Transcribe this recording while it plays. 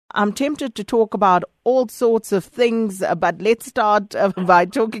I'm tempted to talk about all sorts of things, but let's start by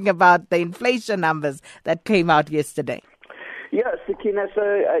talking about the inflation numbers that came out yesterday. Yeah, Sakina,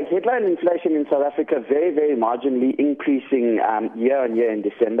 so headline inflation in South Africa very, very marginally increasing year on year in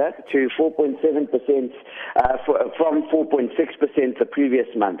December to 4.7% from 4.6% the previous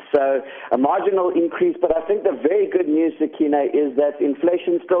month. So a marginal increase, but I think the very good news, Sakina, is that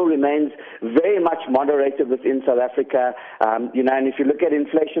inflation still remains very much moderated within South Africa. And if you look at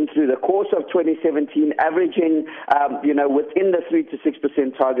inflation through the course of 2017, averaging, within the 3 to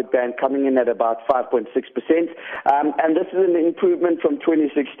 6% target band, coming in at about 5.6%. And this is an improvement from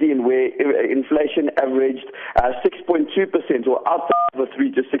 2016, where inflation averaged 6.2%, or outside of the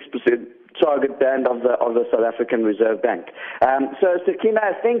 3 to 6% target band of the South African Reserve Bank. So, Sakina,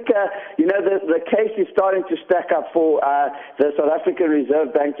 I think the case is starting to stack up for the South African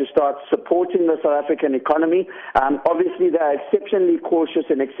Reserve Bank to start supporting the South African economy. Obviously, they are exceptionally cautious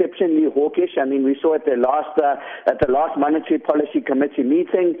and exceptionally hawkish. I mean, we saw at the last Monetary Policy Committee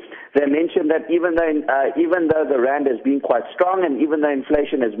meeting, they mentioned that even though the rand has been quite strong and even though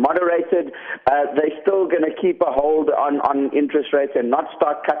inflation is moderated, they're still going to keep a hold on interest rates and not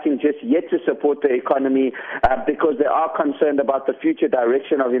start cutting just yet to support the economy, because they are concerned about the future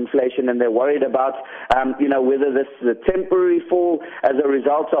direction of inflation, and they're worried about whether this is a temporary fall as a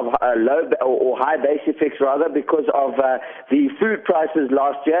result of low or high base effects, rather, because of the food prices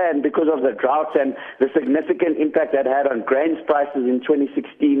last year and because of the drought and the significant impact that had on grains prices in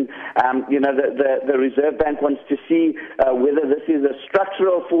 2016. The Reserve Bank wants to see whether this is a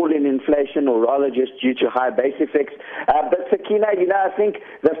structural fall in inflation or rather just due to high base effects. But Sakina, I think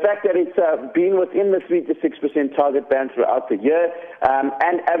the fact that it's been within the 3 to 6% target band throughout the year,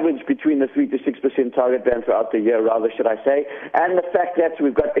 and average between the 3 to 6% target band throughout the year, rather, should I say, and the fact that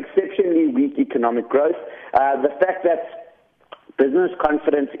we've got exceptionally weak economic growth, the fact that business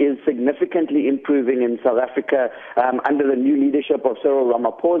confidence is significantly improving in South Africa under the new leadership of Cyril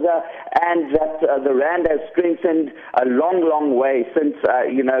Ramaphosa, and that the rand has strengthened a long, long way since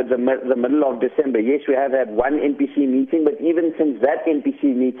the middle of December. Yes, we have had one NPC meeting, but even since that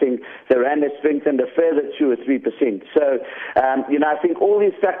NPC meeting, the rand has strengthened a further 2 or 3%. So, I think all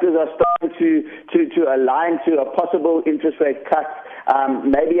these factors are starting to align to a possible interest rate cut,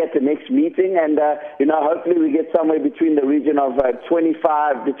 maybe at the next meeting, and hopefully we get somewhere between the region of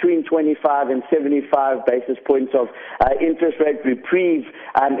between 25 and 75 basis points of interest rate reprieve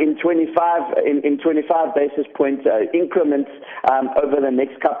in 25 basis points increments over the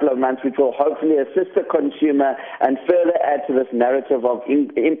next couple of months, which will hopefully assist the consumer and further add to this narrative of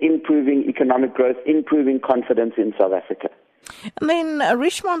improving economic growth, improving confidence in South Africa. And then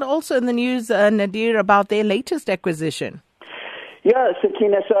Richemont also in the news, Nadir, about their latest acquisition. Yeah,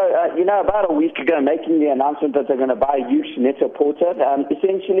 Sakina, so, about a week ago, making the announcement that they're going to buy Yoox Net-a-Porter.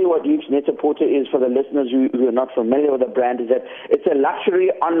 Essentially what Yoox Net-a-Porter is, for the listeners who are not familiar with the brand, is that it's a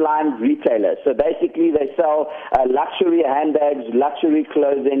luxury online retailer. So basically they sell luxury handbags, luxury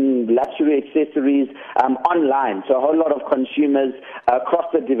clothing, luxury accessories online. So a whole lot of consumers across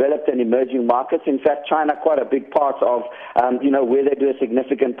the developed and emerging markets. In fact, China, quite a big part of, where they do a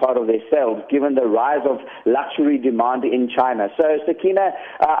significant part of their sales, given the rise of luxury demand in China. So, Sakina,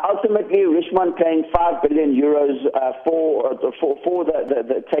 ultimately, Richemont paying 5 billion euros for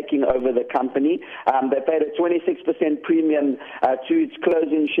the taking over the company. They paid a 26% premium to its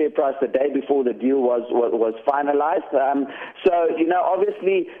closing share price the day before the deal was finalized.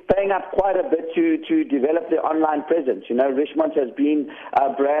 Obviously paying up quite a bit to develop their online presence. Richemont has been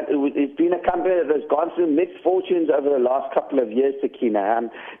a brand. It's been a company that has gone through mixed fortunes over the last couple of years, Sakina.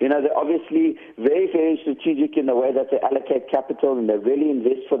 They're obviously very, very strategic in the way that they allocate capital, and they really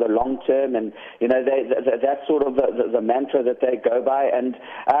invest for the long term, and that's sort of the mantra that they go by. And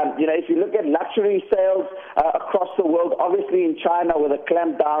if you look at luxury sales across the world, obviously in China with a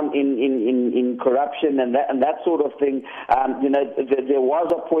clampdown in corruption and that sort of thing, there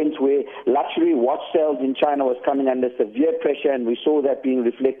was a point where luxury watch sales in China was coming under severe pressure, and we saw that being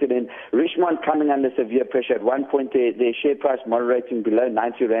reflected in Richemont coming under severe pressure. At one point, their share price moderating below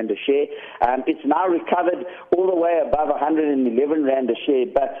 90 rand a share. It's now recovered all the way above 111 rand a share,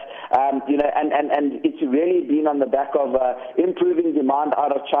 but and it's really been on the back of improving demand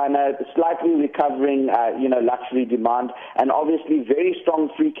out of China, slightly recovering luxury demand, and obviously very strong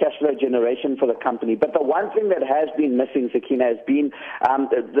free cash flow generation for the company. But the one thing that has been missing, Sakina, has been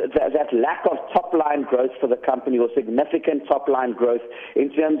that lack of top line growth for the company, or significant top line growth in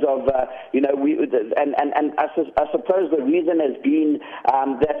terms of I suppose the reason has been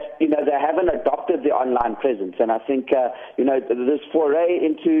that they haven't adopted the online presence, and I think this foray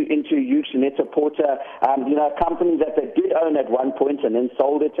into Hughes Net-a-Porter, a company that they did own at one point and then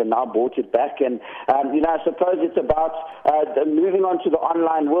sold it and now bought it back. And, I suppose it's about moving on to the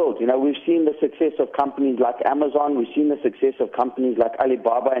online world. We've seen the success of companies like Amazon. We've seen the success of companies like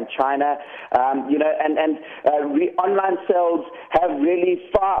Alibaba in China. Online sales have really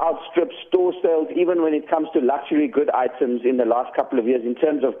far outstripped store sales, even when it comes to luxury good items in the last couple of years in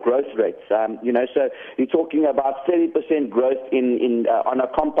terms of growth rates. So you're talking about 30% growth on a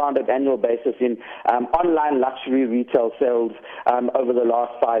compounded annual basis in online luxury retail sales over the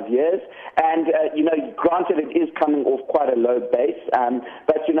last 5 years. And, granted it is coming off quite a low base,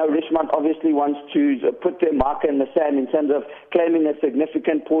 but, Richemont obviously wants to put their marker in the sand in terms of claiming a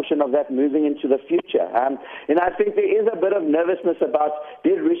significant portion of that moving into the future. I think there is a bit of nervousness about,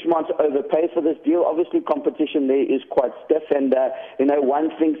 did Richemont overpay for this deal? Obviously competition there is quite stiff, and, one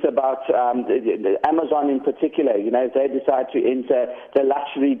thinks about Amazon in particular, if they decide to enter the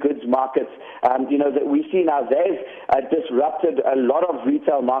luxury goods markets, that we see now they've disrupted a lot of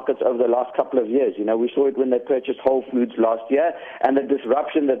retail markets over the last couple of years. We saw it when they purchased Whole Foods last year and the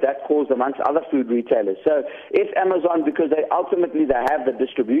disruption that caused amongst other food retailers. So if Amazon, because they have the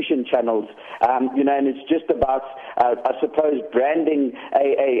distribution channels, and it's just about, I suppose, branding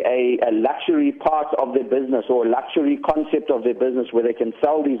a luxury part of their business or a luxury concept of their business where they can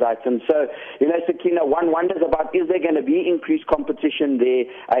sell these items. So, Sakina, one wonders about, is there going to be increased competition there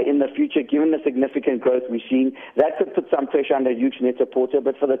in the future, given the significant growth we've seen? That could put some pressure under Hughes Net-a-Porter,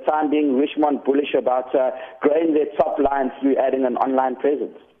 but for the time being, Richemont bullish about growing their top line through adding an online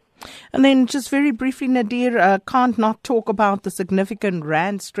presence. And then just very briefly, Nadir, can't not talk about the significant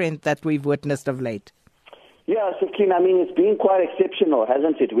rand strength that we've witnessed of late. Yeah, Sakina, it's been quite exceptional,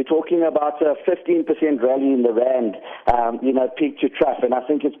 hasn't it? We're talking about a 15% rally in the rand, peak to trough, and I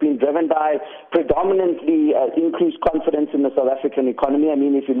think it's been driven by predominantly increased confidence in the South African economy.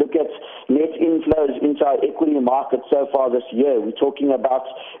 If you look at net inflows into our equity market so far this year, we're talking about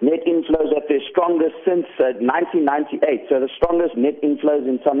net inflows at their strongest since 1998, so the strongest net inflows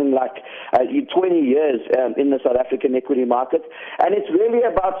in something like 20 years in the South African equity market, and it's really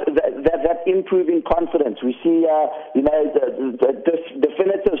about that improving confidence. We see, the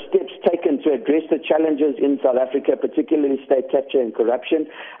definitive steps taken to address the challenges in South Africa, particularly state capture and corruption.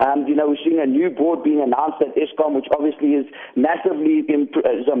 We're seeing a new board being announced at Eskom, which obviously is a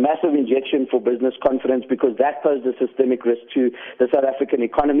massive injection for business confidence because that poses a systemic risk to the South African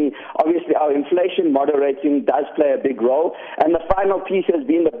economy. Obviously, our inflation moderating does play a big role. And the final piece has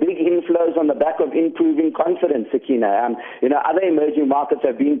been the big inflows on the back of improving confidence, Sakina. Other emerging markets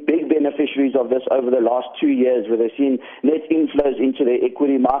have been big beneficiaries of this over the last 2 years, where they've seen net inflows into their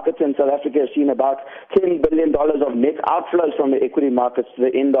equity markets, and South Africa has seen about $10 billion of net outflows from the equity markets to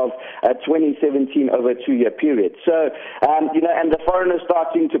the end of 2017 over a 2-year period. So, and the foreigners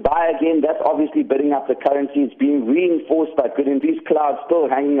starting to buy again, that's obviously bidding up the currency. It's being reinforced by good and these clouds still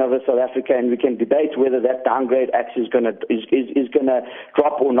hanging over South Africa, and we can debate whether that downgrade actually is going to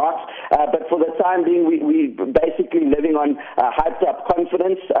drop or not. But for the time being, we basically living on hyped up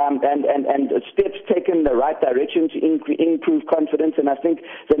confidence and steps taken in the right direction to improve confidence, and I think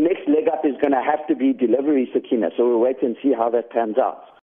the next leg up is going to have to be delivery, Sakina. So we'll wait and see how that pans out.